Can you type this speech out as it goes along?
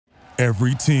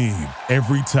Every team,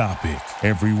 every topic,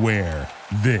 everywhere.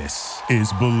 This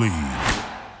is Believe.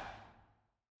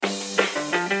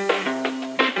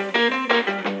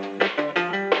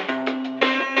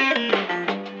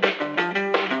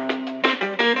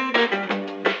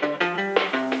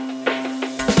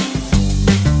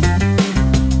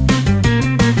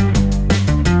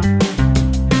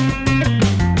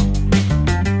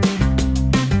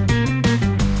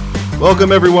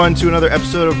 Welcome, everyone, to another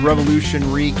episode of Revolution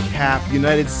Recap,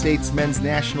 United States Men's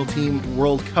National Team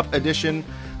World Cup Edition.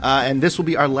 And this will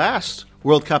be our last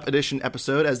World Cup Edition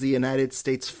episode as the United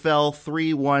States fell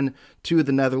 3-1 to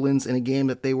the Netherlands in a game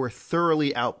that they were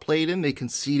thoroughly outplayed in. They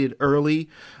conceded early.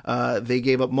 They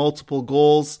gave up multiple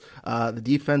goals. The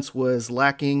defense was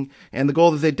lacking. And the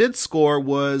goal that they did score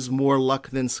was more luck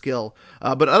than skill.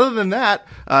 But other than that,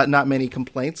 not many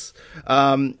complaints.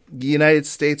 The United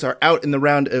States are out in the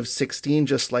round of 16,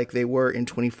 just like they were in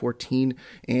 2014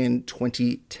 and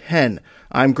 2010.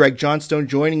 I'm Gregg Johnstone.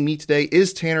 Joining me today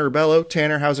is Tanner Ribello.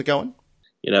 Tanner, how's it going?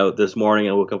 You know, this morning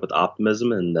I woke up with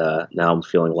optimism, and now I'm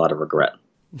feeling a lot of regret.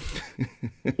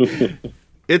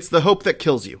 It's the hope that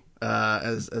kills you,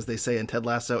 as they say in Ted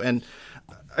Lasso. And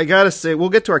I got to say, we'll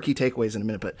get to our key takeaways in a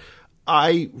minute, but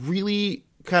I really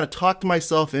kind of talked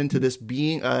myself into this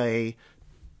being a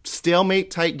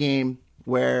stalemate-type game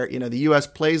where, you know, the U.S.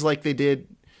 plays like they did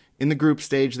in the group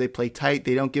stage. They play tight.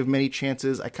 They don't give many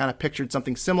chances. I kind of pictured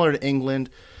something similar to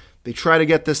England. They try to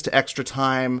get this to extra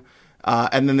time.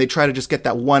 And then they try to just get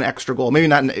that one extra goal. Maybe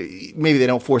they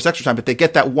don't force extra time, but they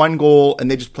get that one goal and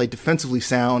they just play defensively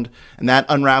sound. And that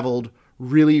unraveled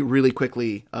really, really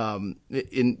quickly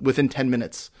within 10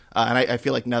 minutes. And I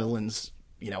feel like Netherlands,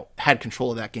 had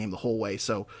control of that game the whole way.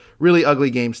 So really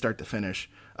ugly game start to finish.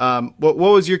 What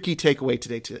was your key takeaway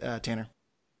today, Tanner?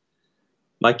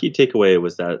 My key takeaway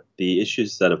was that the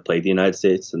issues that have plagued the United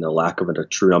States and the lack of a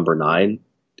true number 9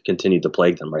 continued to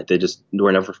plague them, right? They just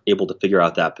were never able to figure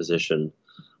out that position,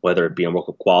 whether it be in World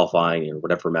Cup qualifying or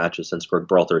whatever matches since Gregg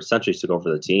essentially took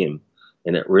over the team.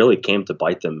 And it really came to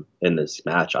bite them in this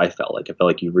match, I felt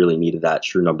like you really needed that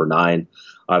true number 9.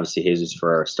 Obviously, Jesus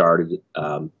Ferreira started,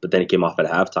 but then he came off at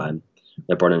halftime.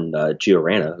 They brought in Gio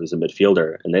Reyna, who's a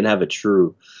midfielder, and they didn't have a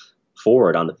true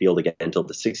forward on the field again until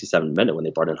the 67th minute when they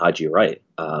brought in Haji Wright.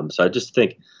 So I just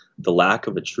think the lack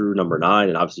of a true number 9,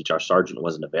 and obviously Josh Sargent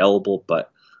wasn't available,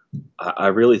 but I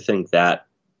really think that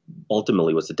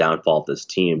ultimately was the downfall of this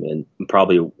team and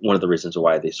probably one of the reasons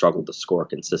why they struggled to score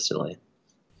consistently.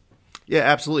 Yeah,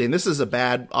 absolutely. And this is a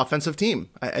bad offensive team.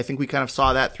 I think we kind of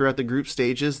saw that throughout the group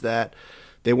stages, that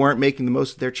they weren't making the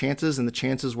most of their chances and the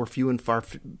chances were few and far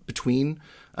between.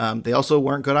 They also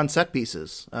weren't good on set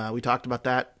pieces. We talked about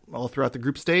that all throughout the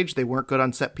group stage. They weren't good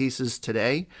on set pieces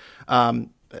today.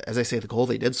 As I say, the goal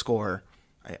they did score,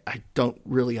 I don't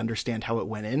really understand how it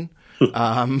went in.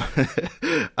 And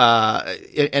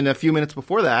a few minutes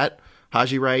before that,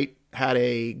 Haji Wright had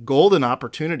a golden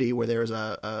opportunity where there was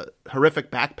a horrific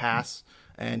back pass,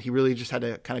 and he really just had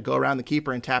to kind of go around the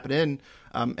keeper and tap it in.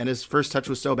 And his first touch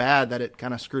was so bad that it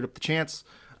kind of screwed up the chance.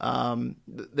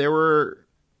 There were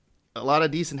a lot of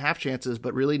decent half chances,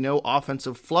 but really no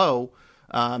offensive flow.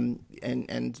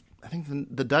 And I think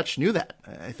the Dutch knew that.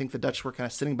 I think the Dutch were kind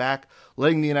of sitting back,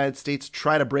 letting the United States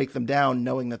try to break them down,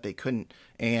 knowing that they couldn't.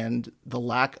 And the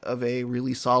lack of a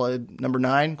really solid number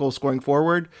 9 goal scoring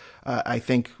forward, I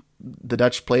think the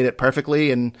Dutch played it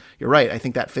perfectly. And you're right. I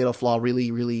think that fatal flaw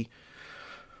really, really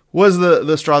was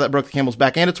the straw that broke the camel's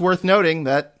back. And it's worth noting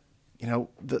that,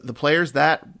 the players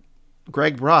that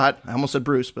Gregg brought, I almost said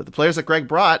Bruce, but the players that Gregg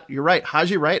brought, you're right.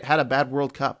 Haji Wright had a bad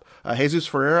World Cup. Jesus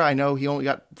Ferreira, I know he only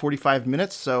got 45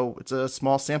 minutes, so it's a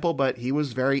small sample, but he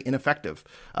was very ineffective.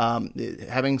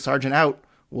 Having Sargent out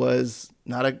was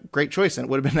not a great choice, and it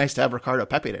would have been nice to have Ricardo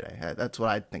Pepe today. That's what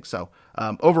I think. So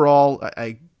overall,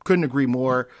 I couldn't agree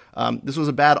more. This was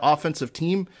a bad offensive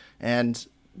team, and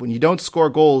when you don't score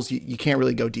goals, you can't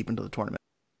really go deep into the tournament.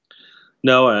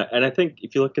 No, and I think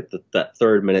if you look at that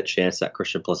 3rd minute chance that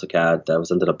Christian Pulisic had, that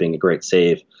ended up being a great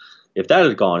save. If that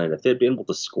had gone in, if they'd been able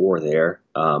to score there,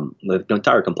 the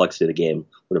entire complexity of the game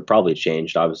would have probably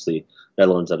changed. Obviously,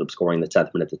 Netherlands ended up scoring in the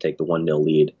 10th minute to take the 1-0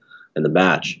 lead in the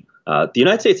match. The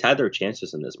United States had their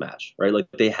chances in this match, right? Like,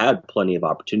 they had plenty of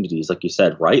opportunities, like you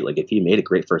said, right? Like, if he made a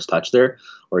great first touch there,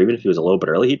 or even if he was a little bit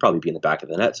early, he'd probably be in the back of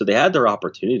the net. So they had their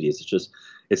opportunities.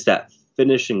 It's that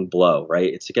finishing blow,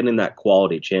 right? It's getting that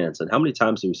quality chance. And how many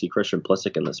times do we see Christian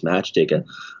Pulisic in this match take a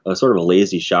sort of a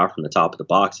lazy shot from the top of the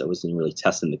box that wasn't really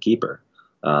testing the keeper?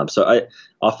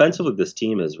 Offensively, this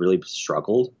team has really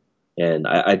struggled. And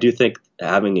I do think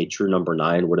having a true number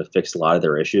 9 would have fixed a lot of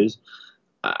their issues.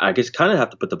 I just kind of have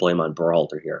to put the blame on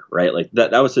Berhalter here, right? Like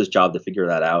that was his job to figure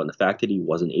that out. And the fact that he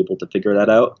wasn't able to figure that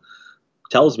out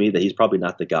tells me that he's probably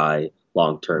not the guy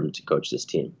long term to coach this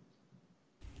team.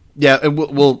 Yeah, and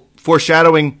we'll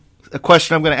foreshadowing a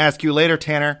question I'm going to ask you later,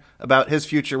 Tanner, about his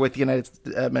future with the United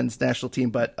men's national team.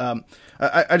 But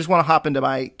I just want to hop into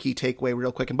my key takeaway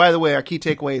real quick. And by the way, our key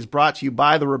takeaway is brought to you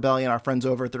by the Rebellion, our friends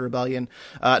over at the Rebellion.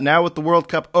 Now with the World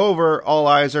Cup over, all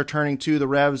eyes are turning to the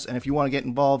Revs. And if you want to get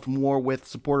involved more with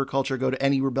supporter culture, go to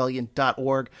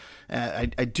anyrebellion.org. I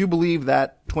do believe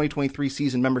that 2023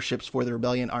 season memberships for the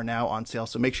Rebellion are now on sale.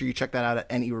 So make sure you check that out at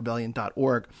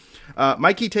anyrebellion.org.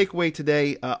 My key takeaway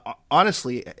today,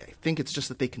 honestly, I think it's just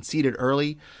that they conceded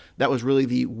early. That was really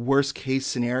the worst case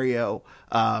scenario.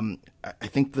 I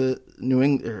think the New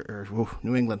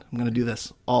England, I'm going to do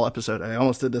this all episode. I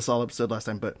almost did this all episode last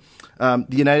time, but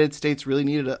the United States really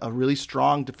needed a really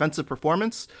strong defensive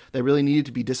performance. They really needed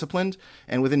to be disciplined.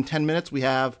 And within 10 minutes, we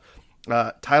have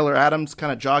Tyler Adams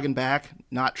kind of jogging back,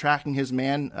 not tracking his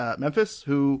man, Memphis,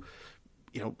 who,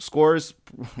 scores,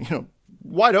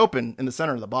 wide open in the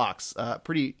center of the box,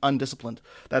 pretty undisciplined.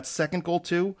 That second goal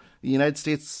too, the United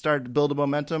States started to build a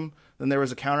momentum. Then there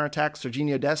was a counterattack.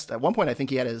 Serginho Dest, at one point, I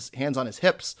think he had his hands on his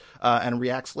hips and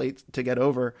reacts late to get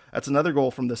over. That's another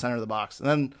goal from the center of the box. And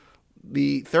then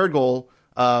the third goal,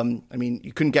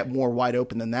 you couldn't get more wide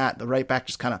open than that. The right back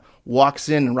just kind of walks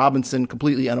in, and Robinson,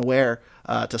 completely unaware,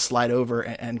 to slide over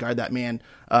and guard that man.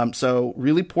 So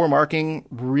really poor marking,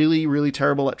 really, really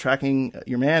terrible at tracking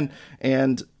your man.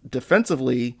 And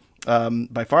defensively,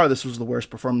 by far, this was the worst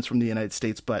performance from the United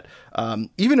States. But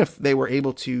even if they were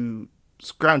able to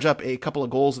scrounge up a couple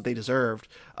of goals that they deserved,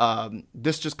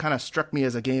 this just kind of struck me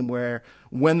as a game where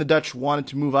when the Dutch wanted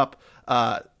to move up,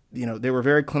 they were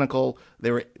very clinical.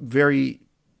 They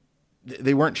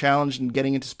weren't challenged in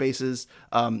getting into spaces.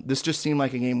 This just seemed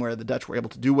like a game where the Dutch were able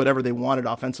to do whatever they wanted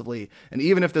offensively. And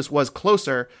even if this was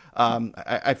closer,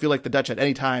 I feel like the Dutch at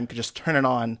any time could just turn it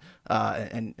on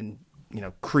and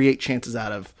create chances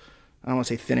out of, I don't want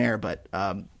to say thin air, but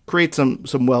create some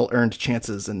well-earned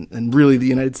chances. And really the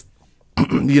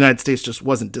United States just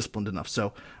wasn't disciplined enough.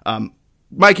 So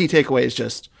my key takeaway is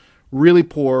just really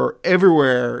poor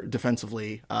everywhere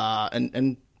defensively.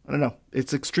 And I don't know,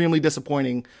 it's extremely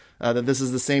disappointing that this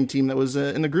is the same team that was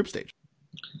in the group stage.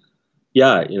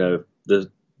 Yeah,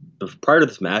 prior to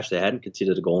this match, they hadn't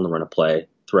conceded a goal in the run of play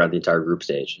throughout the entire group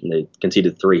stage, and they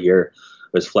conceded 3 here.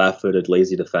 It was flat-footed,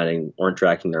 lazy defending, weren't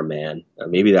tracking their man.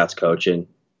 Maybe that's coaching.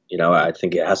 I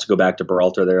think it has to go back to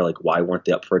Berhalter there. Like, why weren't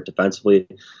they up for it defensively?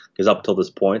 Because up until this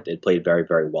point, they'd played very,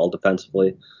 very well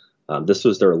defensively. This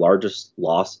was their largest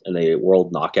loss in a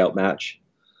world knockout match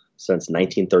since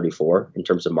 1934 in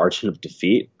terms of margin of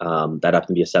defeat. That happened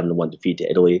to be a 7-1 defeat to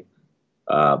Italy.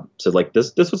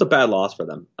 This was a bad loss for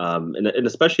them. And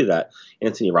especially that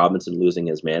Anthony Robinson losing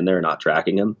his man there, not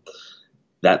tracking him.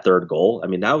 That third goal,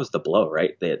 that was the blow,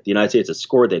 right? The United States had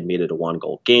scored. They'd made it a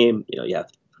 1-goal game. You have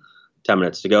 10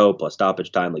 minutes to go plus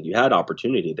stoppage time. Like, you had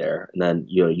opportunity there. And then,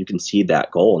 you concede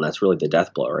that goal, and that's really the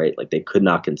death blow, right? Like, they could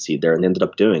not concede there and they ended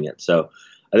up doing it. So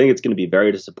I think it's going to be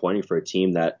very disappointing for a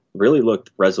team that really looked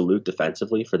resolute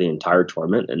defensively for the entire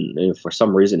tournament. And for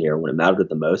some reason here, when it mattered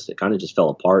the most, it kind of just fell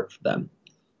apart for them.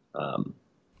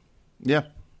 Yeah.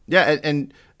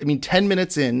 And 10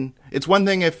 minutes in, it's one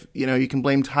thing if, you can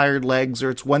blame tired legs, or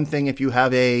it's one thing if you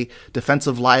have a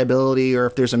defensive liability or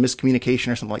if there's a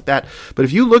miscommunication or something like that. But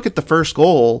if you look at the first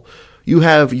goal, you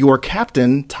have your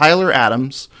captain, Tyler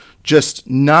Adams, just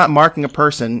not marking a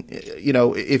person.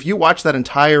 If you watch that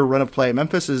entire run of play,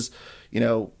 Memphis is,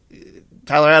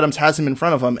 Tyler Adams has him in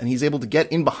front of him, and he's able to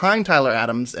get in behind Tyler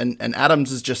Adams, and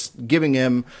Adams is just giving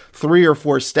him 3 or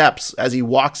 4 steps as he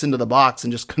walks into the box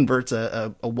and just converts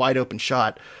a wide open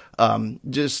shot.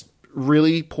 Just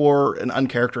really poor and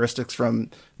uncharacteristics from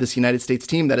this United States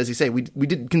team that, as you say, we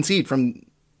did concede from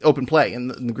open play in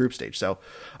the group stage. So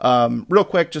real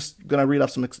quick, just going to read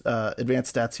off some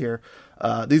advanced stats here.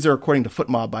 These are according to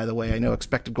FootMob, by the way. I know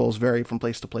expected goals vary from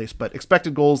place to place, but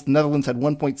expected goals, the Netherlands had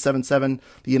 1.77.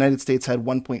 The United States had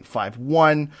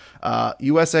 1.51.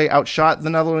 USA outshot the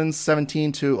Netherlands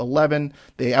 17-11.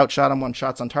 They outshot them on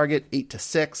shots on target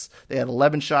 8-6. They had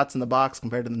 11 shots in the box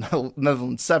compared to the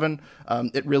Netherlands 7.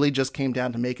 It really just came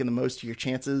down to making the most of your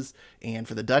chances. And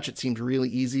for the Dutch, it seemed really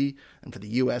easy. And for the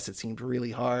US, it seemed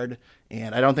really hard.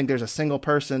 And I don't think there's a single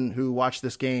person who watched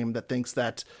this game that thinks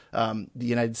that the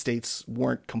United States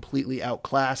weren't completely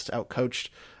outclassed, outcoached.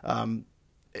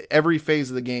 Every phase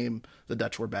of the game, the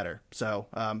Dutch were better. So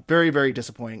very, very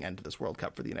disappointing end to this World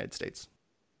Cup for the United States.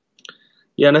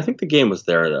 Yeah, and I think the game was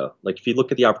there, though. Like, if you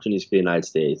look at the opportunities for the United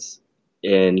States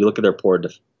and you look at their poor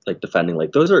defending,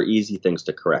 like, those are easy things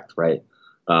to correct, right?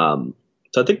 So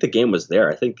I think the game was there.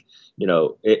 I think,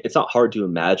 it's not hard to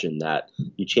imagine that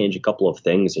you change a couple of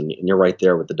things and you're right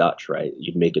there with the Dutch, right?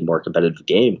 You'd make it a more competitive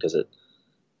game because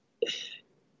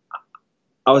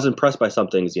I was impressed by some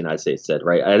things the United States did,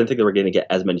 right? I didn't think they were going to get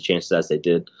as many chances as they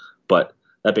did, but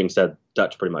that being said,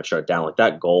 Dutch pretty much shut it down. Like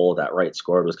that goal that Wright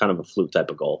scored was kind of a fluke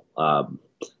type of goal.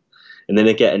 And they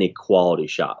didn't get any quality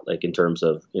shot, like in terms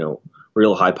of,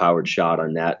 real high powered shot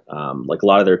on net. Like a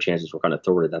lot of their chances were kind of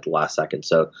thwarted at the last second.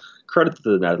 So credit to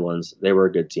the Netherlands. They were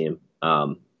a good team.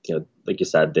 Like you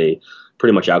said, they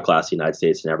pretty much outclassed the United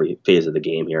States in every phase of the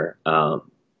game here.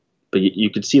 But you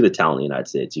could see the talent in the United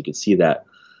States. You could see that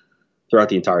throughout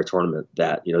the entire tournament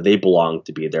that, they belong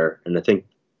to be there. And I think,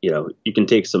 you can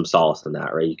take some solace in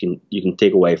that, right? You can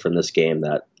take away from this game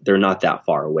that they're not that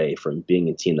far away from being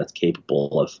a team that's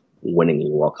capable of winning a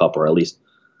World Cup, or at least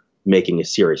making a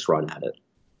serious run at it.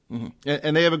 Mm-hmm.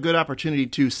 And they have a good opportunity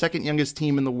too. Second youngest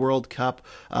team in the World Cup,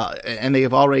 and they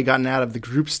have already gotten out of the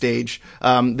group stage.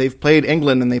 They've played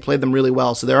England and they played them really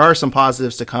well. So there are some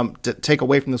positives to take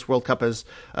away from this World Cup as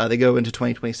they go into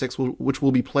 2026, which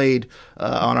will be played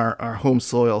on our home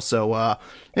soil. So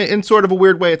in sort of a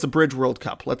weird way, it's a bridge World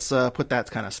Cup. Let's put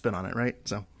that kind of spin on it, right?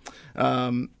 So.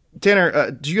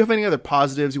 Tanner, do you have any other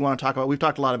positives you want to talk about? We've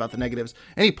talked a lot about the negatives.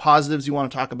 Any positives you want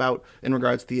to talk about in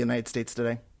regards to the United States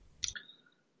today?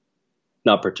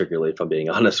 Not particularly, if I'm being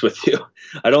honest with you.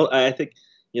 I think,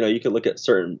 you could look at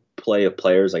certain play of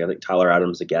players. Like I think Tyler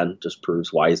Adams, again, just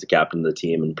proves why he's the captain of the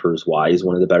team and proves why he's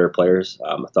one of the better players.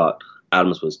 I thought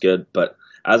Adams was good, but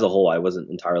as a whole, I wasn't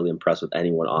entirely impressed with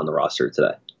anyone on the roster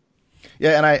today.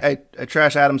 Yeah, and I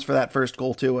trash Adams for that first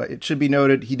goal, too. It should be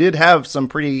noted, he did have some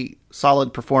pretty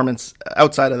solid performance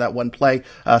outside of that one play.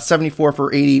 74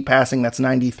 for 80 passing, that's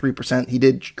 93%. He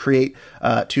did create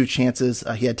 2 chances.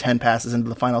 He had 10 passes into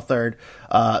the final third.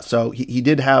 So he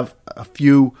did have a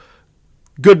few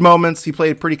good moments. He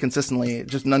played pretty consistently,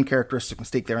 just an uncharacteristic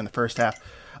mistake there in the first half.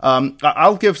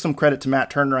 I'll give some credit to Matt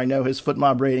Turner. I know his foot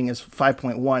mob rating is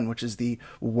 5.1, which is the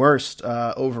worst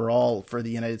overall for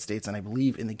the United States, and I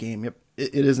believe in the game. Yep,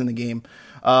 it is in the game.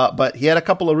 But he had a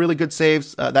couple of really good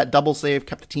saves. That double save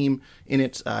kept the team in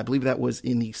it. I believe that was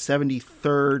in the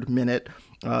 73rd minute.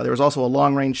 There was also a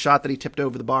long-range shot that he tipped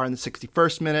over the bar in the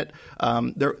 61st minute.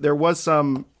 There was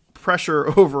some pressure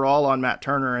overall on Matt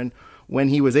Turner, and when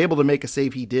he was able to make a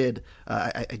save, he did.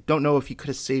 I don't know if he could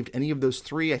have saved any of those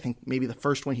 3. I think maybe the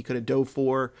first one he could have dove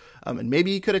for, and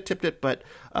maybe he could have tipped it. But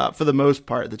for the most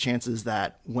part, the chances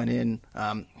that went in,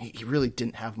 he really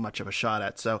didn't have much of a shot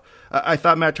at. So I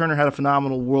thought Matt Turner had a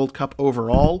phenomenal World Cup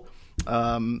overall.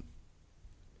 I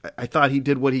thought he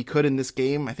did what he could in this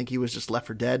game. I think he was just left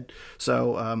for dead.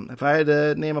 So if I had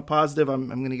to name a positive, I'm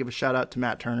going to give a shout out to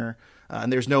Matt Turner.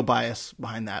 And there's no bias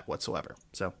behind that whatsoever.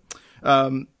 So,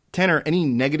 Tanner, any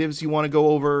negatives you want to go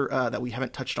over that we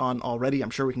haven't touched on already? I'm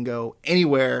sure we can go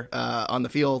anywhere on the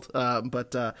field,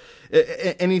 but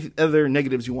any other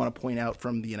negatives you want to point out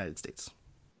from the United States?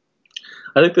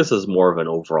 I think this is more of an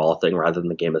overall thing rather than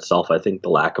the game itself. I think the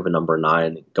lack of a number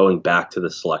 9, going back to the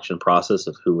selection process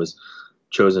of who was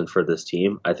chosen for this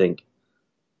team, I think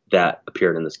that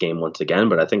appeared in this game once again,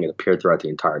 but I think it appeared throughout the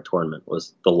entire tournament,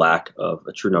 was the lack of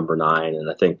a true number 9. And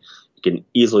I think you can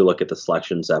easily look at the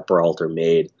selections that Berhalter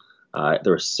made.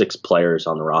 There were 6 players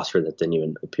on the roster that didn't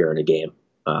even appear in a game,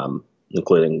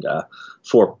 including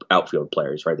 4 outfield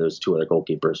players, right? There was 2 other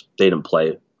goalkeepers. They didn't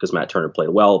play because Matt Turner played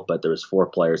well, but there was 4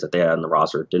 players that they had on the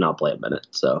roster did not play a minute.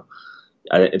 So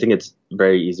I think it's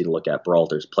very easy to look at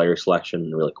Berhalter's player selection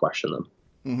and really question them.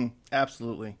 Mm-hmm.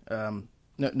 Absolutely.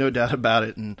 No doubt about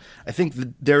it. And I think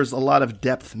there's a lot of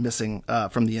depth missing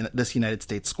from this United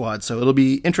States squad. So it'll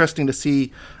be interesting to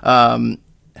see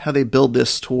how they build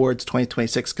this towards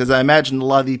 2026, because I imagine a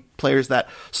lot of the players that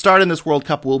start in this World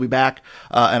Cup will be back,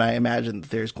 and I imagine that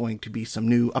there's going to be some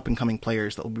new up-and-coming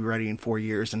players that will be ready in 4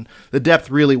 years, and the depth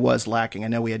really was lacking. I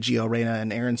know we had Gio Reyna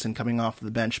and Aronson coming off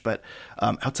the bench, but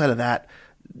outside of that,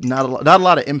 not a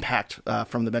lot of impact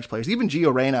from the bench players. Even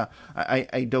Gio Reyna,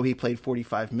 I know he played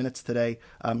 45 minutes today.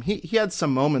 He had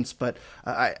some moments, but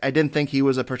I didn't think he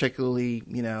was a particularly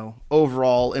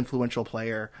overall influential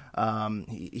player. But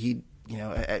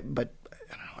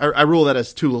I rule that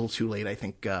as too little too late, I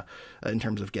think, in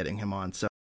terms of getting him on. So,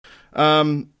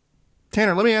 Tanner,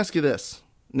 let me ask you this.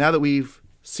 Now that we've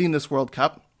seen this World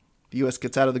Cup, the U.S.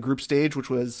 gets out of the group stage, which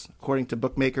was, according to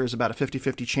bookmakers, about a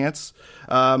 50-50 chance.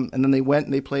 And then they went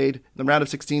and they played the round of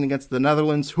 16 against the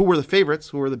Netherlands, who were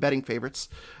the betting favorites,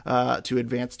 to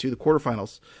advance to the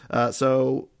quarterfinals.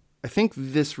 So I think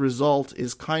this result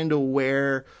is kind of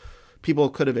where people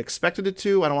could have expected it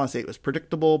to. I don't want to say it was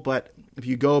predictable, but if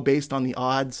you go based on the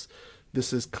odds,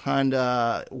 this is kind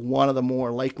of one of the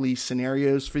more likely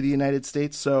scenarios for the United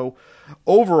States. So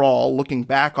overall, looking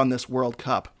back on this World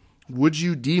Cup, would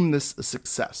you deem this a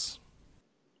success?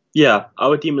 Yeah, I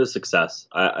would deem it a success.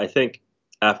 I think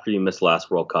after you missed the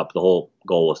last World Cup, the whole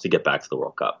goal was to get back to the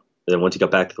World Cup. And then once you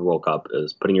got back to the World Cup, it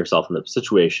was putting yourself in a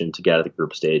situation to get out of the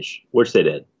group stage, which they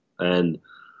did. And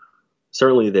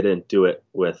certainly they didn't do it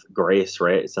with grace,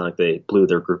 right? It's not like they blew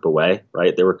their group away,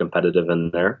 right? They were competitive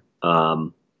in there.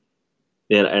 And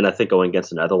I think going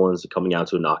against the Netherlands, coming out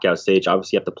to a knockout stage,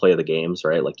 obviously you have to play the games,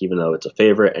 right? Like even though it's a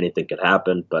favorite, anything could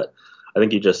happen. But I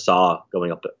think you just saw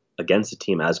going up against a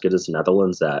team as good as the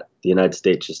Netherlands that the United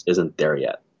States just isn't there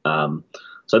yet.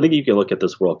 So I think you can look at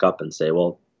this World Cup and say,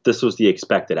 well, this was the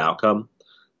expected outcome.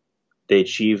 They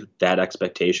achieved that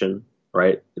expectation,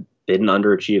 right? They didn't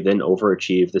underachieve, they didn't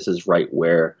overachieve. This is right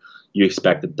where you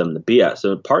expected them to be at.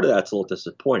 So part of that's a little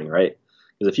disappointing, right?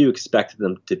 Because if you expected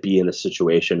them to be in this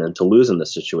situation and to lose in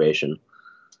this situation,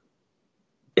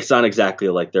 it's not exactly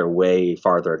like they're way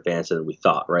farther advanced than we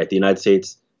thought, right? The United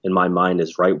States, in my mind,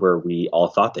 is right where we all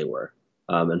thought they were.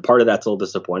 And part of that's a little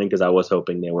disappointing because I was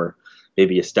hoping they were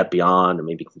maybe a step beyond or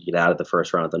maybe could get out of the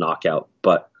first round of the knockout.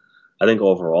 But I think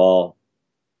overall,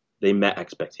 they met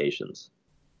expectations.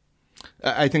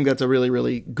 I think that's a really,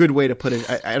 really good way to put it.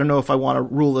 I don't know if I want to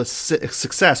rule this a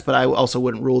success, but I also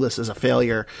wouldn't rule this as a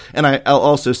failure. And I'll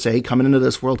also say, coming into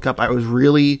this World Cup, I was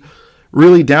really,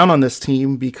 really down on this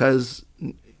team because,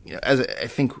 as I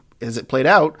think as it played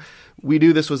out, we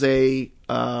knew this was a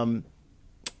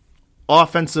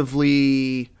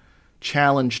offensively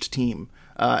challenged team.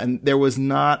 And there was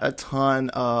not a ton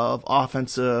of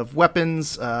offensive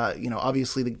weapons.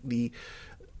 Obviously the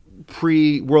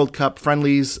pre-World Cup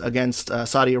friendlies against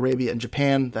Saudi Arabia and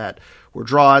Japan that were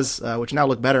draws, which now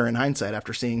look better in hindsight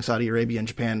after seeing Saudi Arabia and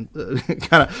Japan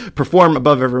kind of perform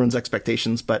above everyone's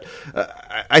expectations. But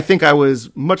I think I was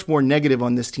much more negative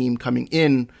on this team coming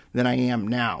in than I am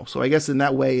now. So I guess in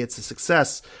that way it's a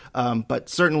success. But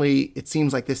certainly it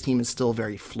seems like this team is still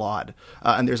very flawed.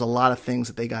 And there's a lot of things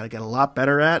that they got to get a lot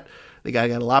better at. They got to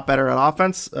get a lot better at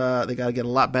offense. They got to get a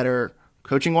lot better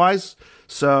coaching wise.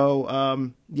 So,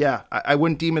 I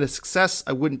wouldn't deem it a success.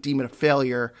 I wouldn't deem it a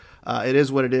failure. It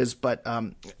is what it is. But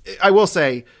I will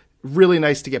say, really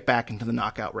nice to get back into the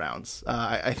knockout rounds.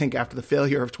 I think after the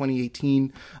failure of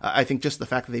 2018, I think just the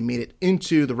fact that they made it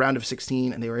into the round of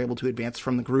 16 and they were able to advance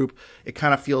from the group, it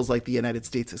kind of feels like the United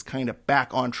States is kind of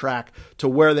back on track to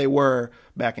where they were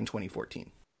back in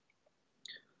 2014.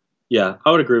 Yeah,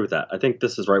 I would agree with that. I think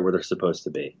this is right where they're supposed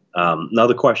to be. Now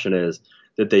the question is,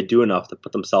 did they do enough to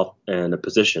put themselves in a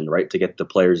position, right, to get the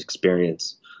players'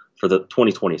 experience for the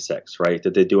 2026, right?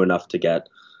 Did they do enough to get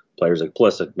players like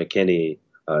Pulisic, McKinney,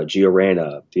 Gio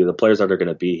Reyna, the players that are going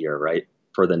to be here, right,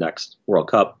 for the next World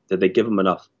Cup? Did they give them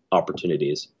enough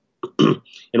opportunities?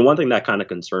 And one thing that kind of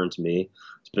concerns me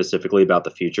specifically about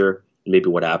the future, maybe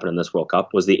what happened in this World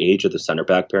Cup, was the age of the center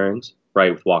back pairings,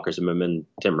 right, with Walker Zimmerman,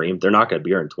 Tim Ream. They're not going to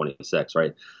be here in 26,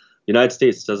 right? The United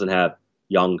States doesn't have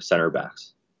young center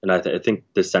backs. And I think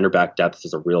the center back depth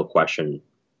is a real question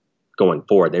going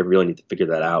forward. They really need to figure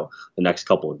that out the next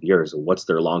couple of years. What's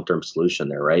their long-term solution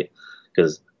there, right?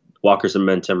 Because Walker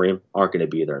Zimmerman and Tim Ream aren't going to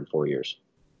be there in 4 years.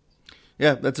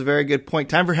 Yeah, that's a very good point.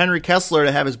 Time for Henry Kessler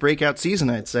to have his breakout season,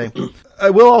 I'd say.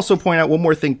 I will also point out one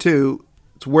more thing, too.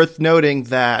 It's worth noting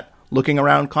that looking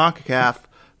around CONCACAF,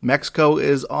 Mexico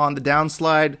is on the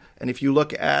downslide. And if you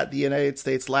look at the United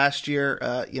States last year,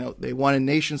 they won a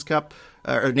Nations Cup.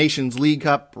 Or Nations League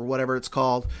Cup, or whatever it's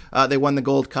called. They won the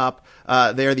Gold Cup.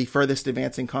 They're the furthest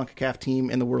advancing CONCACAF team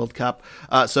in the World Cup.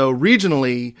 So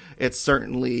regionally, it's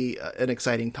certainly an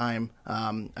exciting time.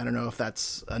 I don't know if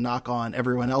that's a knock on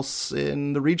everyone else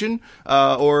in the region,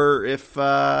 or if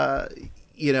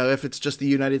it's just the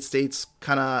United States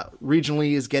kind of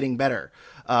regionally is getting better.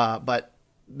 But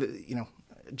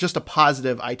just a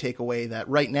positive I take away that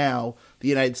right now the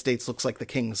United States looks like the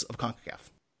kings of CONCACAF.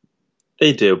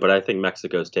 They do, but I think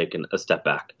Mexico's taken a step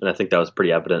back, and I think that was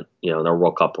pretty evident, in their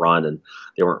World Cup run, and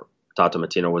Tata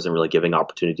Martino wasn't really giving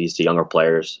opportunities to younger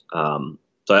players. So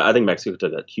I think Mexico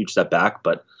took a huge step back,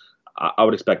 but I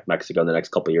would expect Mexico in the next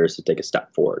couple of years to take a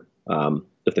step forward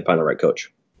if they find the right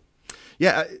coach.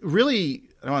 Yeah, really,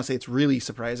 I don't want to say it's really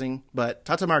surprising, but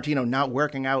Tata Martino not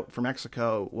working out for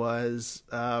Mexico was,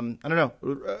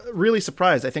 really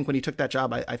surprised. I think when he took that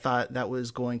job, I thought that was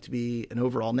going to be an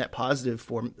overall net positive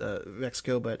for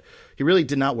Mexico, but he really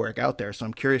did not work out there. So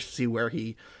I'm curious to see where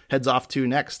he heads off to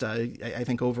next. I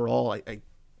think overall, I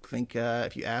think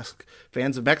if you ask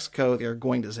fans of Mexico, they're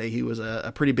going to say he was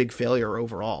a pretty big failure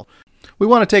overall. We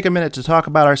want to take a minute to talk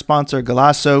about our sponsor,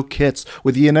 Golasso Kits.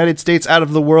 With the United States out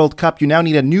of the World Cup, you now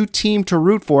need a new team to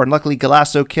root for, and luckily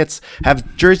Golasso Kits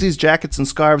have jerseys, jackets, and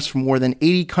scarves from more than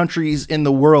 80 countries in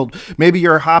the world. Maybe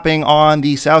you're hopping on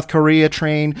the South Korea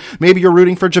train. Maybe you're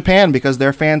rooting for Japan because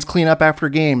their fans clean up after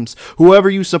games. Whoever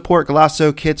you support,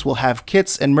 Golasso Kits will have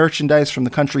kits and merchandise from the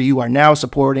country you are now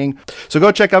supporting. So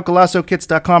go check out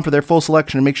GolassoKits.com for their full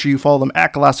selection, and make sure you follow them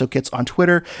at Golasso Kits on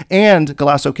Twitter and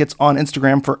Golasso Kits on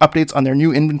Instagram for updates on their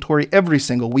new inventory every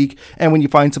single week. And when you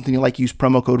find something you like, use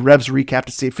promo code REVSRECAP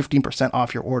to save 15%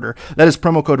 off your order. That is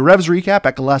promo code REVSRECAP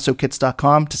at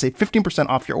GolassoKits.com to save 15%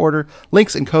 off your order.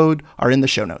 Links and code are in the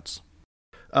show notes.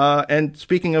 And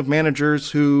speaking of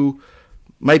managers who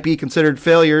might be considered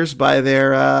failures by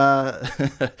their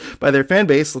by their fan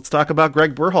base, let's talk about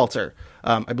Gregg Berhalter.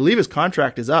 I believe his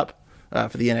contract is up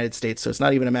for the United States, so it's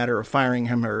not even a matter of firing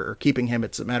him or keeping him.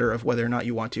 It's a matter of whether or not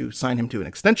you want to sign him to an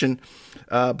extension.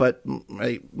 But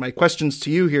my questions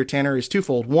to you here, Tanner, is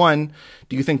twofold. One,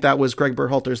 do you think that was Gregg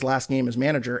Berhalter's last game as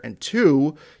manager? And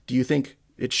two, do you think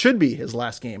it should be his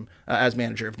last game as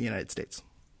manager of the United States?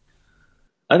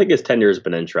 I think his tenure has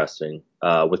been interesting.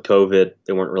 With COVID,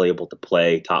 they weren't really able to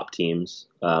play top teams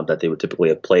that they would typically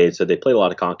have played, so they played a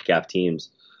lot of CONCACAF teams.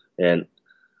 And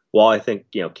while I think,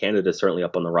 Canada is certainly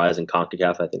up on the rise in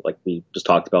CONCACAF, I think, like we just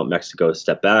talked about, Mexico has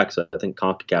stepped back. So I think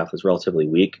CONCACAF is relatively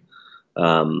weak.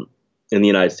 In the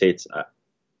United States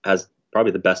has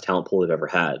probably the best talent pool they've ever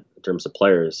had in terms of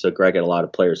players. So Gregg had a lot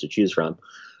of players to choose from.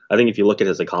 I think if you look at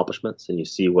his accomplishments and you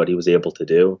see what he was able to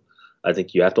do, I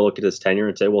think you have to look at his tenure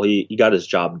and say, well, he got his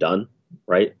job done,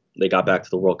 right? They got back to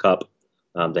the World Cup.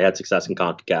 They had success in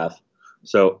CONCACAF.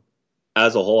 So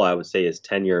as a whole, I would say his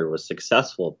tenure was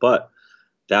successful. But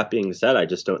that being said, I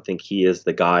just don't think he is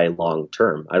the guy long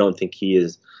term. I don't think he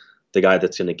is the guy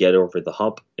that's going to get over the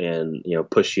hump and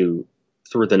push you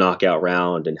through the knockout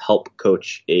round and help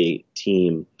coach a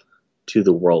team to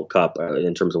the World Cup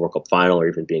in terms of World Cup final or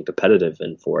even being competitive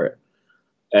in for it.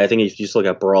 I think if you just look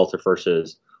at Berhalter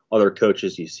versus other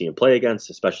coaches you see him play against,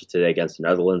 especially today against the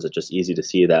Netherlands, it's just easy to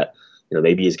see that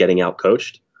maybe he's getting out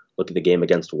coached. Look at the game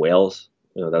against Wales.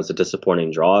 That was a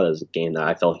disappointing draw. That was a game that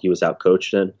I felt he was out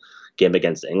coached in. Game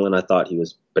against England, I thought he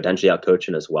was potentially out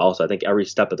coaching as well. So I think every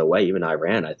step of the way, even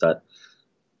Iran,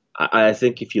 I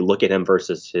think if you look at him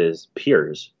versus his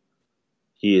peers,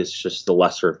 he is just the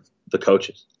lesser of the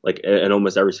coaches. Like in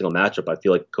almost every single matchup, I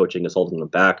feel like coaching is holding them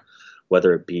back,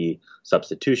 whether it be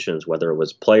substitutions, whether it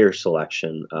was player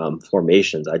selection,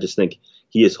 formations. I just think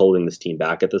he is holding this team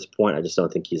back at this point. I just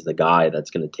don't think he's the guy that's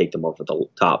going to take them over the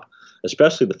top,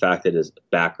 especially the fact that his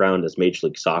background is Major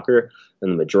League Soccer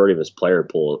and the majority of his player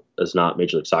pool is not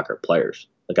Major League Soccer players.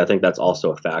 Like, I think that's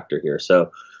also a factor here.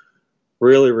 So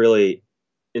really, really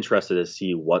interested to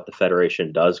see what the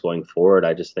Federation does going forward.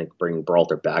 I just think bringing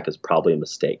Berhalter back is probably a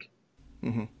mistake.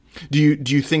 Mm-hmm. Do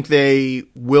you think they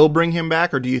will bring him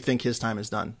back, or do you think his time is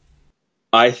done?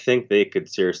 I think they could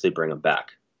seriously bring him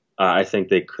back. I think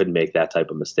they could make that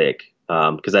type of mistake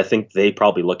because I think they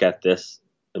probably look at this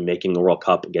and making the World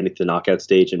Cup and getting to the knockout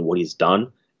stage and what he's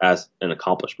done as an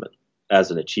accomplishment,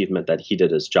 as an achievement that he did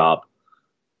his job.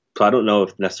 So I don't know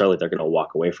if necessarily they're going to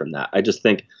walk away from that. I just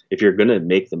think if you're going to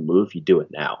make the move, you do it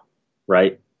now,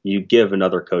 right? You give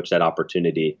another coach that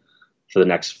opportunity for the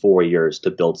next 4 years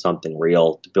to build something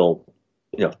real, to build,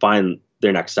 find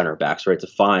their next center backs, right? To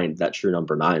find that true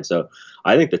number 9. So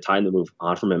I think the time to move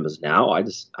on from him is now. I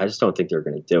just don't think they're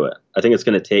going to do it. I think it's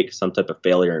going to take some type of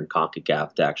failure in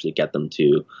CONCACAF to actually get them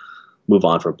to move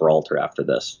on from Berhalter after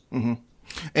this. Mm-hmm.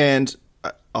 And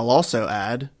I'll also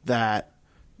add that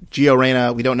Gio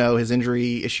Reyna, we don't know his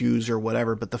injury issues or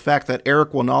whatever, but the fact that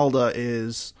Eric Winalda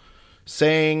is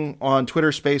saying on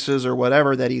Twitter Spaces or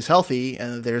whatever that he's healthy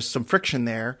and there's some friction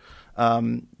there,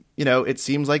 it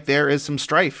seems like there is some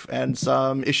strife and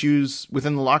some issues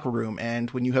within the locker room. And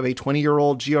when you have a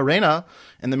 20-year-old Gio Reyna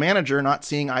and the manager not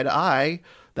seeing eye to eye,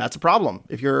 that's a problem.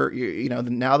 If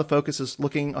now the focus is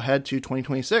looking ahead to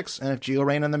 2026. And if Gio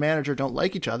Reyna and the manager don't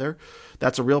like each other,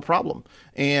 that's a real problem.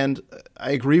 And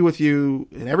I agree with you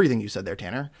in everything you said there,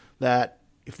 Tanner, that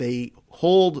if they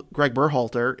hold Gregg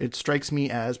Berhalter, it strikes me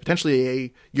as potentially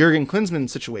a Jurgen Klinsmann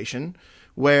situation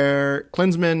where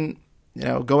Klinsmann,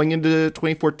 going into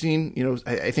 2014,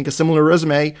 I think a similar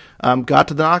resume, got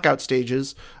to the knockout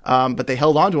stages, but they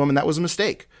held on to him, and that was a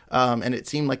mistake. And it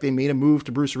seemed like they made a move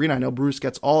to Bruce Arena. I know Bruce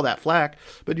gets all that flack,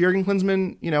 but Jurgen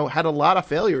Klinsmann, had a lot of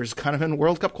failures kind of in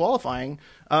World Cup qualifying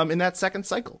in that second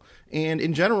cycle. And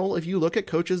in general, if you look at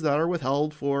coaches that are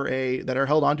that are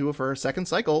held onto for a second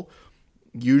cycle,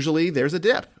 usually there's a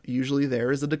dip. Usually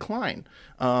there is a decline.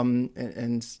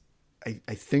 And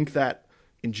I think that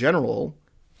in general,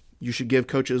 you should give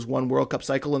coaches one World Cup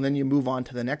cycle and then you move on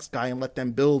to the next guy and let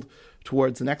them build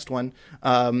towards the next one.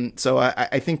 So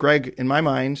I think Gregg, in my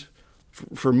mind,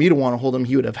 for me to want to hold him,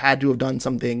 he would have had to have done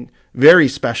something very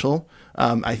special.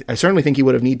 I certainly think he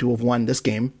would have needed to have won this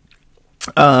game.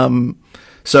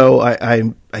 So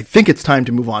I think it's time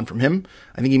to move on from him.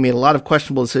 I think he made a lot of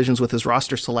questionable decisions with his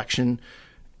roster selection,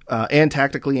 and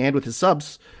tactically and with his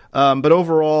subs. But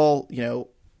overall, you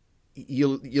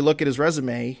look at his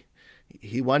resume.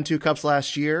 He won 2 cups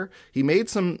last year. He made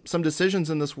some decisions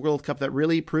in this World Cup that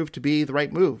really proved to be the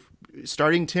right move.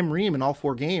 Starting Tim Ream in all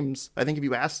 4 games. I think if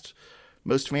you asked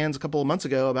most fans a couple of months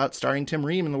ago about starting Tim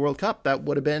Ream in the World Cup, that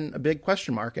would have been a big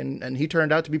question mark, and he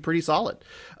turned out to be pretty solid.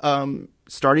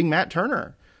 Starting Matt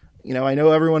Turner. I know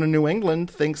everyone in New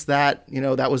England thinks that,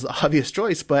 that was the obvious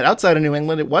choice, but outside of New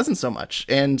England, it wasn't so much.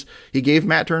 And he gave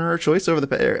Matt Turner a chance over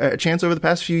the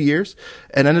past few years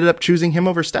and ended up choosing him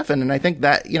over Stefan. And I think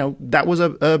that, that was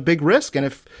a big risk. And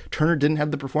if Turner didn't have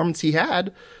the performance he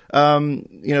had,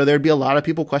 there'd be a lot of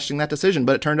people questioning that decision,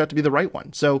 but it turned out to be the right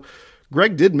one. So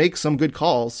Gregg did make some good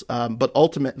calls, but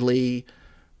ultimately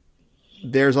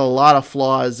there's a lot of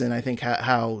flaws in, I think,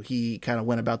 how he kind of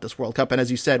went about this World Cup. And as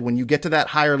you said, when you get to that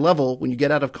higher level, when you get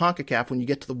out of CONCACAF, when you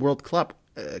get to the World Cup,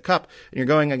 and you're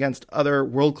going against other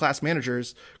world-class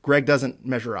managers, Gregg doesn't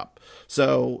measure up.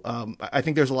 So I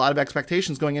think there's a lot of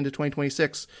expectations going into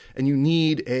 2026, and you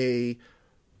need a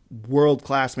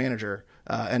world-class manager.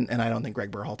 And I don't think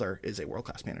Gregg Berhalter is a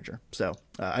world-class manager. So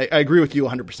I agree with you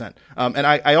 100%. And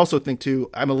I also think, too,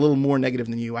 I'm a little more negative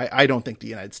than you. I don't think the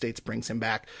United States brings him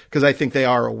back because I think they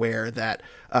are aware that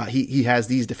he has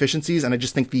these deficiencies. And I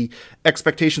just think the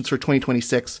expectations for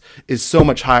 2026 is so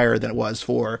much higher than it was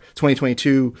for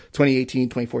 2022, 2018,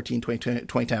 2014,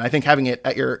 2010. I think having it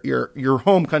at your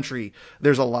home country,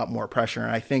 there's a lot more pressure.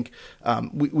 And I think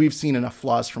we've seen enough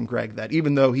flaws from Gregg that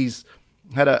even though he's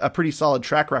had a pretty solid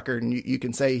track record, and you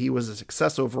can say he was a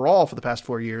success overall for the past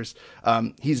 4 years,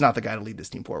 he's not the guy to lead this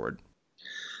team forward.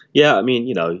 Yeah, I mean,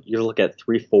 you look at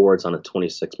 3 forwards on a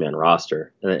 26-man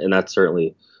roster, and that's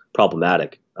certainly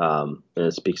problematic, and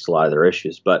it speaks to a lot of their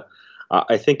issues. But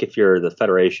I think if you're the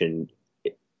Federation,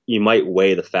 you might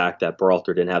weigh the fact that Berhalter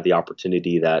didn't have the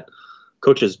opportunity that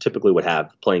coaches typically would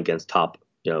have playing against top,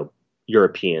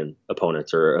 European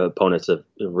opponents or opponents of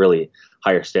really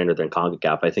higher standard than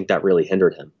CONCACAF. I think that really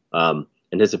hindered him,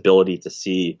 and his ability to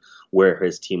see where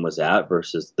his team was at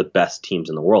versus the best teams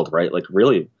in the world, right? Like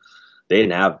really, they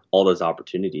didn't have all those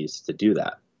opportunities to do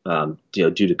that,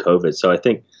 due to COVID. So I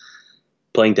think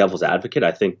playing devil's advocate,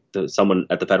 I think someone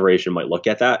at the Federation might look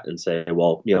at that and say,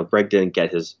 well, Gregg didn't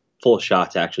get his full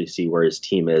shot to actually see where his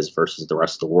team is versus the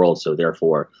rest of the world. So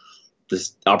therefore,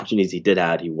 this opportunities he did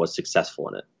have, he was successful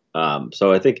in it.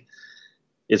 So I think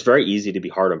it's very easy to be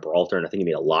hard on Berhalter, and I think he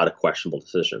made a lot of questionable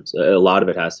decisions. A lot of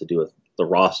it has to do with the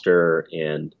roster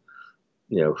and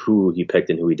who he picked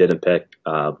and who he didn't pick,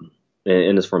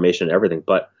 in his formation and everything.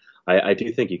 But I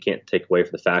do think you can't take away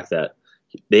from the fact that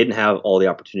they didn't have all the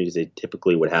opportunities they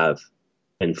typically would have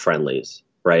in friendlies,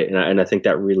 right? And I think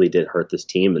that really did hurt this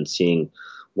team and seeing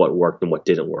what worked and what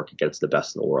didn't work against the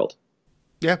best in the world.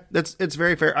 Yeah, it's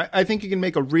very fair. I think you can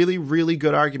make a really, really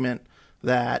good argument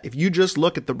that if you just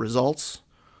look at the results,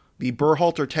 the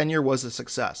Berhalter tenure was a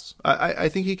success. I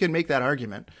think he can make that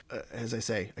argument. As I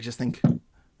say, I just think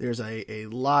there's a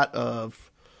lot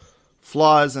of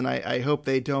flaws, and I hope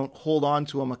they don't hold on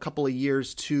to him a couple of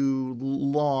years too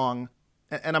long.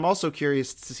 And I'm also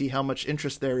curious to see how much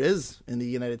interest there is in the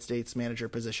United States manager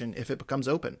position if it becomes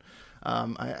open.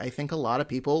 I think a lot of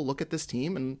people look at this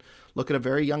team and look at a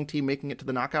very young team making it to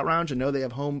the knockout rounds and know they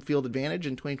have home field advantage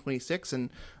in 2026. And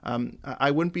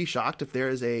I wouldn't be shocked if there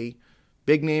is a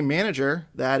big name manager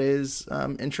that is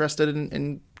interested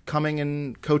in coming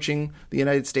and coaching the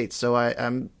United States. So I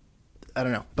don't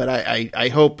know, but I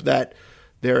hope that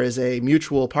there is a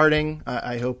mutual parting.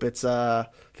 I hope it's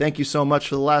thank you so much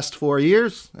for the last 4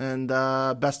 years and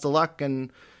best of luck.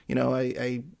 And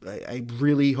I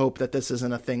really hope that this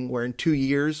isn't a thing where in 2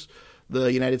 years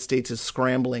the United States is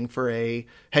scrambling for a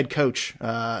head coach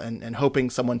and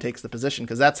hoping someone takes the position,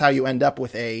 because that's how you end up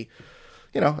with a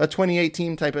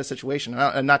 2018 type of situation.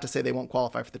 And not to say they won't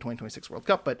qualify for the 2026 World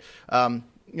Cup, but I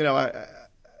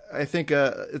think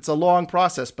it's a long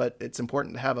process, but it's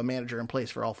important to have a manager in place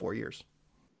for all 4 years.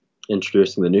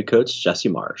 Introducing the new coach, Jesse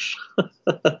Marsh.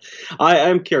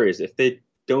 I'm curious, if they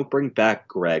don't bring back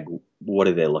Gregg, what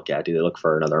do they look at? Do they look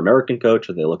for another American coach,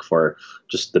 or do they look for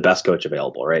just the best coach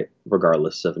available, right?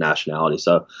 Regardless of nationality.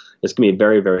 So it's going to be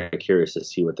very, very curious to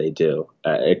see what they do,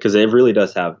 because it really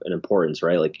does have an importance,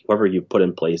 right? Like whoever you put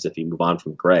in place, if you move on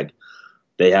from Gregg,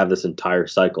 they have this entire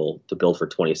cycle to build for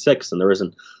 26, and there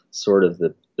isn't sort of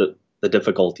the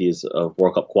difficulties of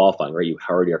World Cup qualifying, right? You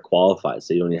already are qualified,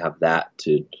 so you don't even have that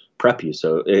to prep you.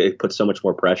 So it puts so much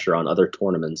more pressure on other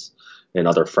tournaments and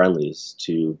other friendlies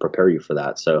to prepare you for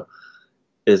that. So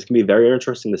it's going to be very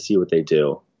interesting to see what they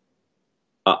do.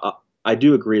 I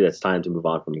do agree that it's time to move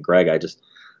on from Gregg. I just,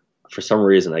 for some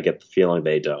reason, I get the feeling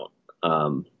they don't.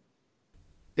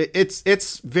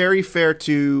 It's very fair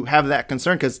to have that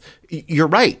concern because you're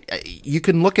right. You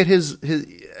can look at his.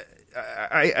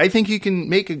 I think you can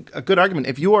make a good argument.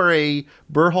 If you are a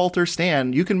Berhalter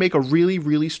stan, you can make a really,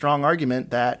 really strong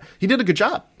argument that he did a good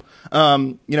job.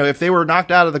 If they were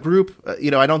knocked out of the group,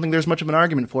 I don't think there's much of an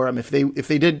argument for him. If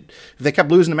they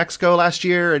kept losing to Mexico last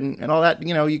year and all that,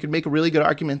 you could make a really good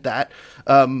argument that,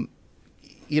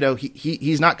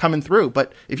 he's not coming through.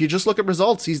 But if you just look at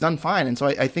results, he's done fine. And so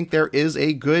I think there is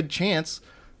a good chance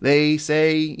they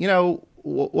say,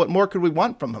 what more could we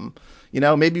want from him?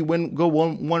 Maybe go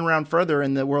one round further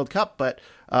in the World Cup, but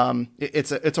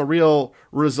it's a real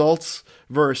results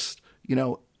versus,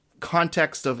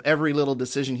 context of every little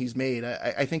decision he's made.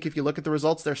 I think if you look at the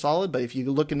results, they're solid, but if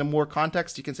you look into more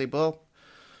context, you can say, well,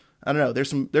 I don't know,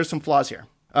 there's some flaws here.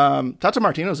 Tata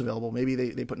Martino's available. Maybe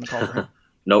they put in a call for him.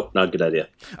 Nope, not a good idea.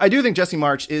 I do think Jesse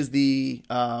March is the,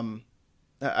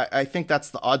 I think that's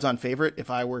the odds-on favorite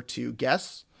if I were to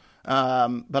guess.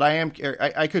 But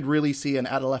I could really see an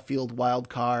out of left field wild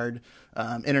card,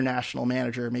 international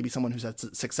manager, maybe someone who's had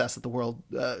success at the world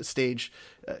stage,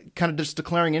 kind of just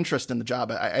declaring interest in the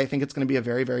job. I think it's going to be a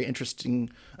very, very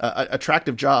interesting,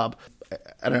 attractive job.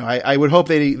 I don't know. I would hope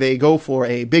they go for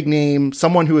a big name,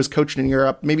 someone who has coached in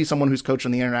Europe, maybe someone who's coached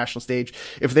on the international stage.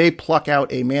 If they pluck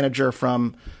out a manager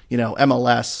from,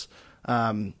 MLS,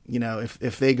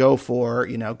 if they go for,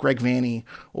 Greg Vanney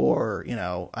or,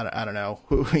 I don't know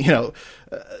who,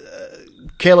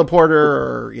 Caleb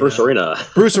Porter or Bruce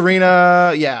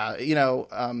Arena. Yeah.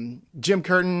 Jim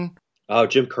Curtin. Oh,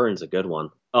 Jim Curtin's a good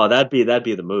one. Oh, that'd be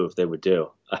the move they would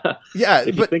do. Yeah.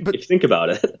 if you think about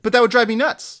it, but that would drive me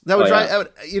nuts. That would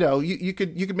you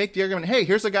could make the argument, hey,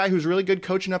 here's a guy who's really good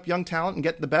coaching up young talent and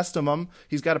getting the best of them.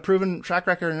 He's got a proven track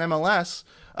record in MLS.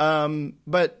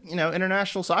 But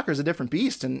international soccer is a different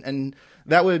beast, and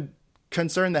that would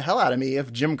concern the hell out of me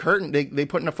if Jim Curtin, they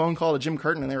put in a phone call to Jim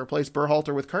Curtin and they replaced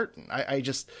Berhalter with Curtin. I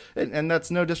just, and that's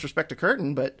no disrespect to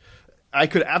Curtin, but I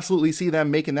could absolutely see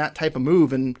them making that type of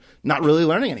move and not really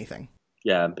learning anything.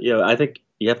 Yeah. I think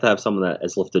you have to have someone that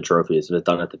has lifted trophies and has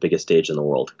done it at the biggest stage in the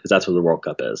world, because that's what the World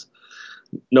Cup is.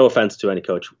 No offense to any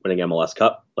coach winning MLS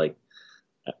Cup. Like,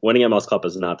 winning MLS Cup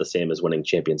is not the same as winning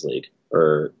Champions League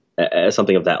or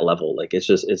something of that level. Like,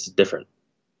 it's different,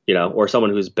 or someone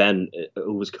who's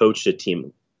coached a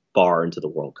team far into the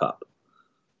World Cup.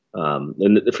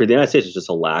 And for the United States, it's just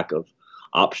a lack of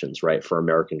options, right, for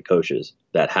American coaches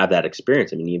that have that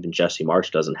experience. I mean, even Jesse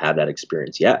March doesn't have that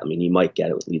experience yet. I mean, he might get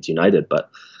it with Leeds United, but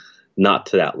not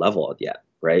to that level yet,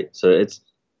 right? So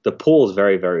the pool is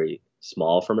very, very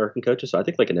small for American coaches. So I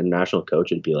think like an international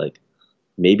coach would be like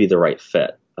maybe the right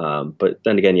fit. But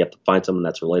then again, you have to find someone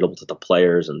that's relatable to the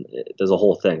players, and there's a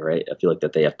whole thing, right? I feel like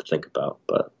that they have to think about.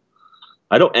 But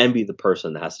I don't envy the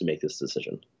person that has to make this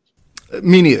decision.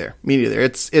 Me neither.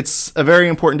 It's a very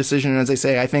important decision, and as I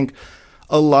say, I think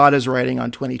a lot is riding on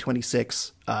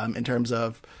 2026 in terms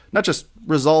of not just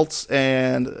results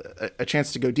and a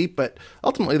chance to go deep, but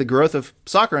ultimately the growth of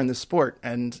soccer in this sport.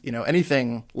 And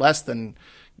anything less than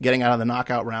getting out of the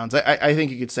knockout rounds, I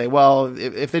think you could say, well,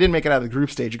 if they didn't make it out of the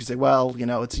group stage, you could say, well,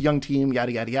 it's a young team,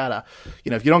 yada, yada, yada.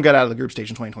 If you don't get out of the group stage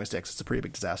in 2026, it's a pretty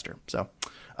big disaster. So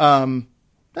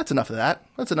that's enough of that.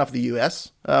 That's enough of the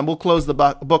U.S. We'll close the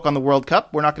book on the World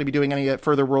Cup. We're not going to be doing any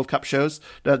further World Cup shows.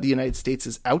 The United States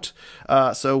is out.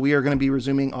 So we are going to be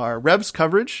resuming our Revs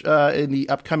coverage in the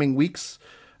upcoming weeks.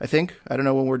 I think. I don't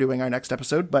know when we're doing our next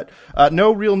episode, but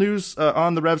no real news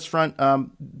on the Revs front.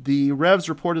 The Revs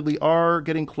reportedly are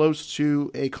getting close to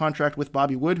a contract with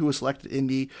Bobby Wood, who was selected in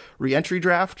the re-entry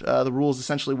draft. The rules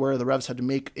essentially were the Revs had to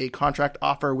make a contract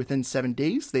offer within 7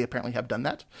 days. They apparently have done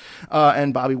that.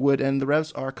 And Bobby Wood and the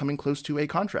Revs are coming close to a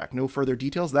contract. No further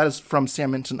details. That is from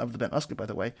Sam Minton of the Bent Musket, by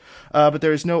the way. But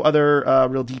there is no other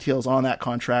real details on that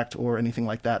contract or anything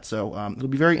like that. So it'll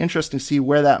be very interesting to see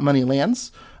where that money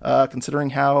lands.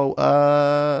 Considering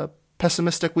how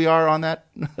pessimistic we are on that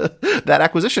that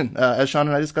acquisition, as Sean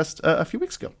and I discussed a few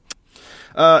weeks ago.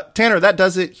 Tanner, that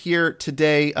does it here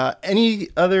today. Any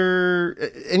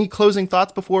closing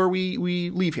thoughts before we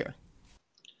leave here?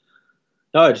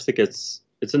 No, I just think it's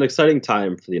an exciting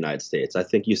time for the United States. I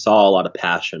think you saw a lot of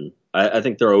passion. I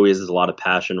think there always is a lot of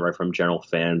passion right from general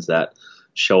fans that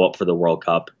show up for the World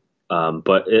Cup,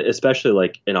 but especially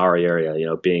like in our area,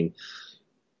 being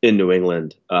in New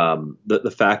England.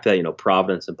 The fact that,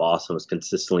 Providence and Boston was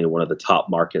consistently one of the top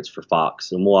markets for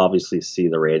Fox, and we'll obviously see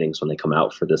the ratings when they come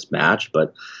out for this match.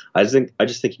 But I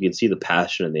just think you can see the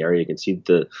passion in the area. You can see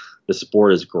the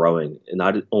sport is growing, and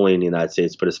not only in the United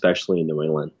States, but especially in New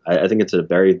England. I think it's a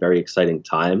very, very exciting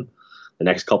time. The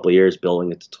next couple of years,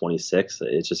 building it to 26,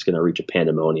 it's just going to reach a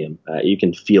pandemonium. You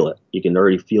can feel it. You can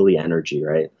already feel the energy,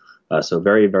 right? So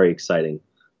very, very exciting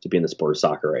to be in the sport of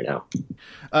soccer right now.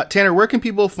 Tanner, where can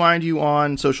people find you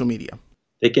on social media?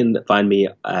 They can find me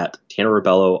at Tanner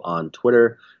Rebello on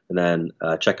Twitter, and then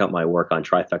check out my work on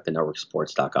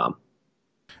TrifectaNetworkSports.com.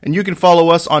 And you can follow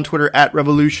us on Twitter at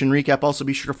Revolution Recap. Also,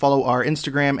 be sure to follow our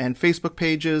Instagram and Facebook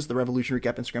pages, the Revolution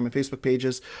Recap Instagram and Facebook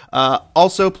pages.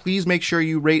 Also, please make sure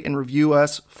you rate and review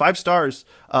us 5 stars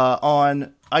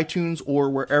on iTunes or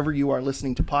wherever you are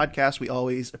listening to podcasts. We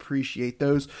always appreciate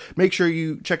those. Make sure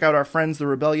you check out our friends, The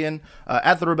Rebellion,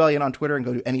 at The Rebellion on Twitter, and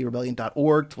go to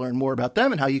anyrebellion.org to learn more about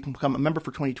them and how you can become a member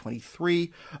for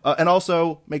 2023. And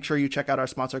also make sure you check out our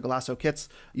sponsor, Galasso Kits.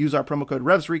 Use our promo code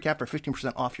RevsRecap for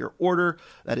 15% off your order.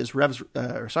 That is that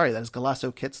is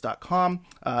GalassoKits.com.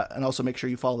 And also make sure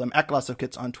you follow them at Galasso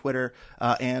Kits on Twitter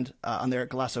and on their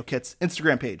Galasso Kits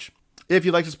Instagram page. If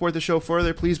you'd like to support the show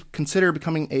further, please consider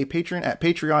becoming a patron at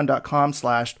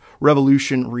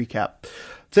patreon.com/Revolution Recap.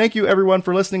 Thank you, everyone,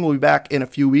 for listening. We'll be back in a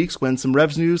few weeks when some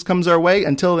Revs news comes our way.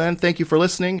 Until then, thank you for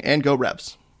listening, and go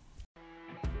Revs.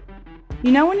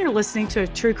 You know when you're listening to a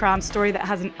true crime story that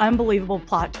has an unbelievable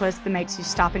plot twist that makes you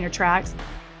stop in your tracks?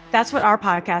 That's what our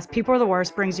podcast, People Are the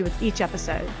Worst, brings you with each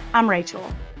episode. I'm Rachel.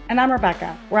 And I'm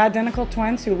Rebecca. We're identical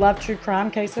twins who love true crime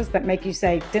cases that make you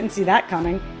say, didn't see that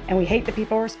coming, and we hate the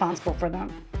people responsible for them.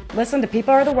 Listen to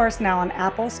People Are the Worst now on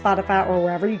Apple, Spotify, or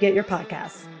wherever you get your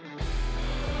podcasts.